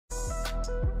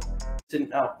didn't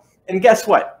know. And guess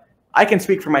what? I can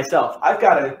speak for myself. I've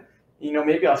got a,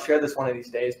 maybe I'll share this one of these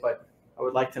days, but I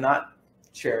would like to not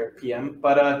share it PM.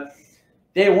 But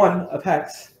day one of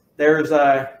Hex, there's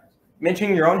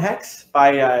minting your own Hex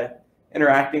by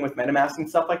interacting with MetaMask and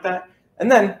stuff like that.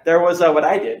 And then there was what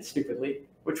I did stupidly,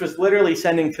 which was literally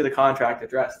sending to the contract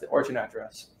address, the origin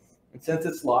address. And since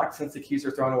it's locked, since the keys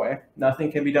are thrown away,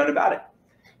 nothing can be done about it.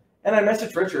 And I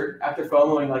messaged Richard after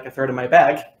FOMOing like a third of my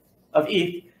bag of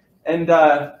ETH. And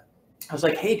I was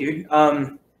like, hey, dude,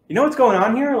 you know what's going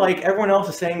on here? Like everyone else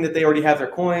is saying that they already have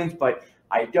their coins, but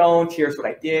I don't. Here's what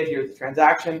I did. Here's the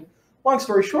transaction. Long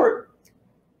story short,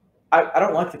 I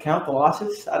don't like to count the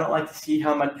losses. I don't like to see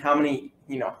how many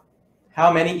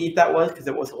ETH that was, because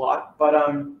it was a lot. But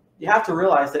you have to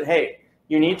realize that, hey,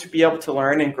 you need to be able to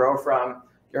learn and grow from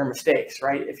your mistakes,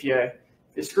 right? If you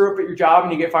screw up at your job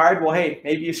and you get fired, well, hey,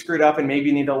 maybe you screwed up and maybe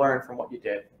you need to learn from what you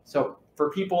did. So for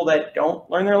people that don't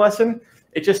learn their lesson,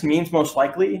 it just means most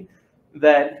likely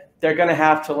that they're going to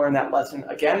have to learn that lesson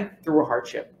again through a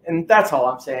hardship. And that's all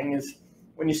I'm saying is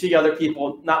when you see other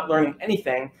people not learning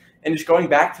anything and just going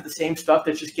back to the same stuff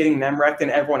that's just getting them wrecked and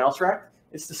everyone else wrecked,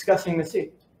 it's disgusting to see.